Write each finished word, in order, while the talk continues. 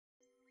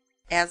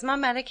Asthma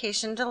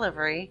medication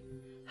delivery,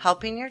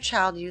 helping your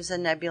child use a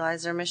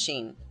nebulizer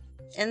machine.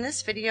 In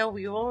this video,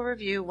 we will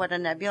review what a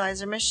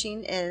nebulizer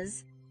machine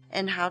is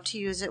and how to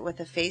use it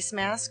with a face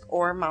mask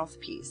or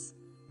mouthpiece.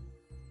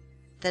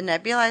 The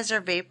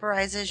nebulizer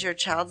vaporizes your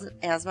child's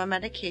asthma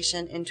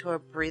medication into a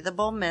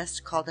breathable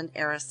mist called an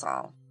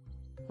aerosol.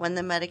 When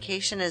the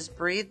medication is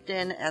breathed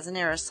in as an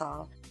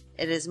aerosol,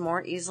 it is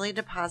more easily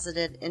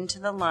deposited into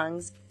the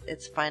lungs,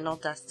 its final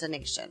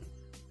destination.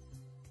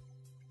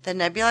 The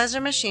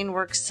nebulizer machine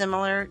works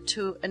similar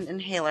to an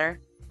inhaler,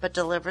 but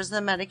delivers the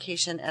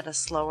medication at a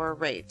slower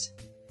rate.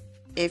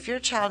 If your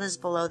child is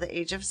below the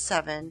age of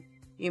 7,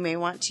 you may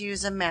want to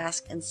use a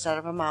mask instead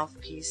of a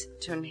mouthpiece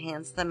to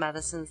enhance the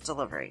medicine's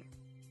delivery.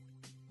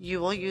 You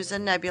will use a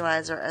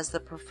nebulizer as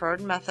the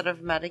preferred method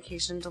of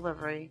medication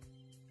delivery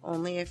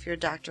only if your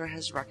doctor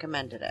has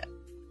recommended it.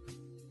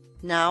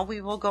 Now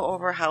we will go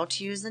over how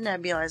to use the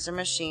nebulizer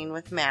machine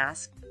with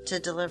mask to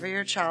deliver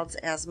your child's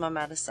asthma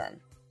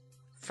medicine.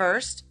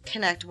 First,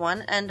 connect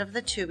one end of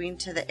the tubing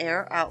to the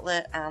air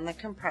outlet on the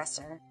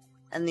compressor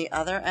and the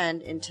other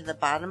end into the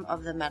bottom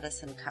of the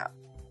medicine cup.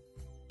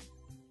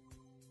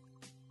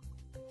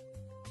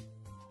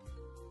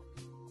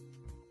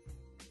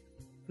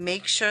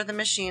 Make sure the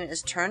machine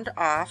is turned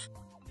off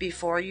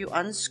before you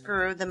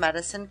unscrew the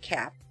medicine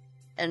cap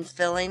and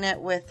filling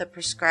it with the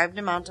prescribed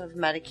amount of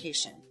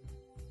medication.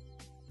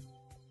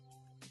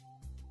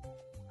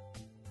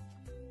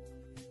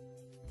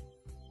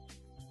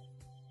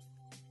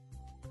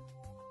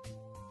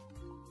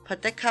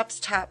 Put the cup's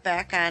top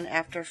back on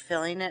after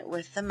filling it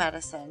with the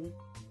medicine,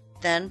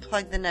 then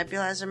plug the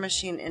nebulizer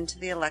machine into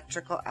the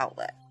electrical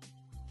outlet.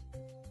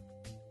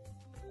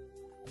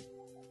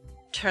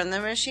 Turn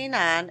the machine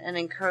on and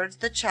encourage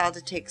the child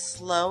to take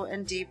slow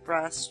and deep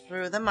breaths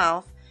through the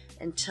mouth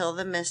until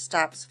the mist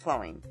stops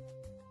flowing.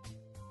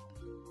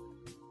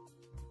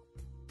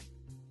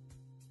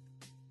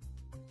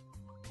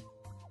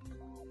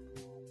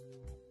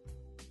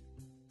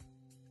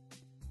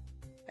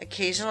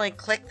 Occasionally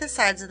click the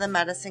sides of the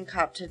medicine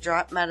cup to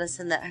drop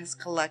medicine that has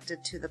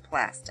collected to the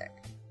plastic.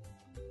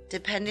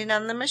 Depending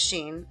on the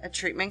machine, a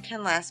treatment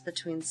can last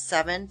between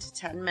 7 to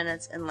 10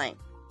 minutes in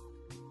length.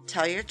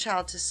 Tell your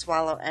child to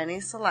swallow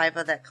any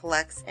saliva that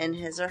collects in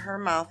his or her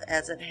mouth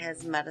as it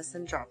has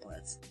medicine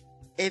droplets.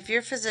 If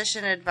your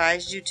physician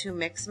advised you to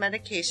mix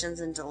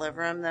medications and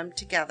deliver them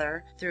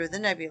together through the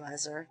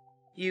nebulizer,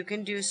 you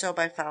can do so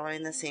by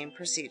following the same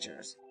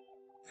procedures.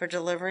 For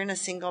delivering a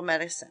single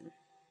medicine,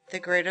 the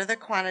greater the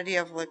quantity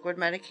of liquid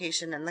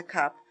medication in the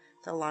cup,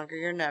 the longer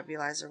your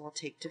nebulizer will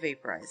take to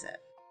vaporize it.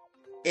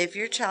 If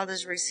your child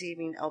is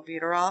receiving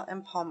albuterol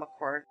and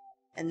Pulmicort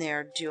and they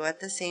are due at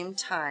the same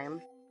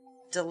time,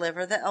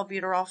 deliver the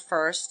albuterol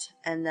first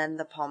and then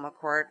the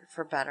Pulmicort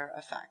for better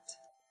effect.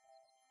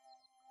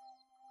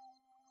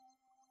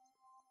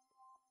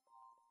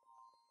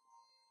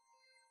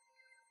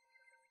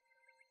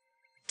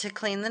 To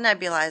clean the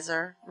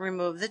nebulizer,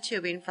 remove the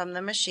tubing from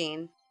the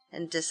machine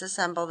and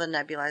disassemble the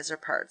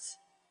nebulizer parts.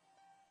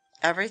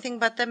 Everything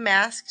but the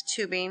mask,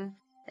 tubing,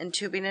 and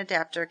tubing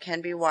adapter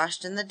can be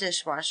washed in the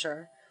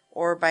dishwasher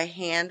or by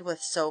hand with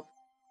soap.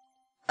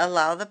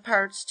 Allow the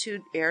parts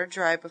to air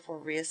dry before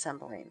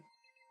reassembling.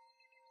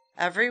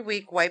 Every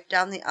week, wipe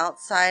down the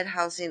outside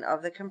housing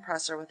of the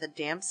compressor with a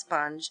damp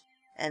sponge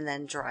and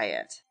then dry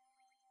it.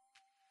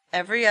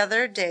 Every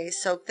other day,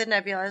 soak the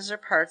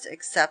nebulizer parts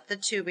except the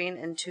tubing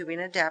and tubing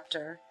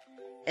adapter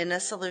in a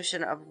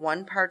solution of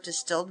 1 part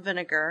distilled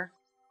vinegar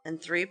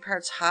and 3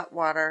 parts hot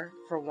water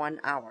for 1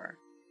 hour.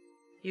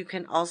 You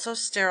can also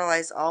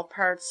sterilize all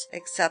parts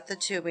except the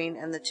tubing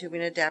and the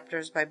tubing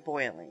adapters by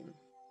boiling.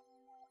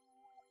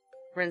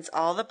 Rinse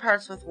all the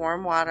parts with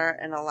warm water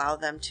and allow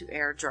them to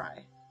air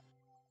dry.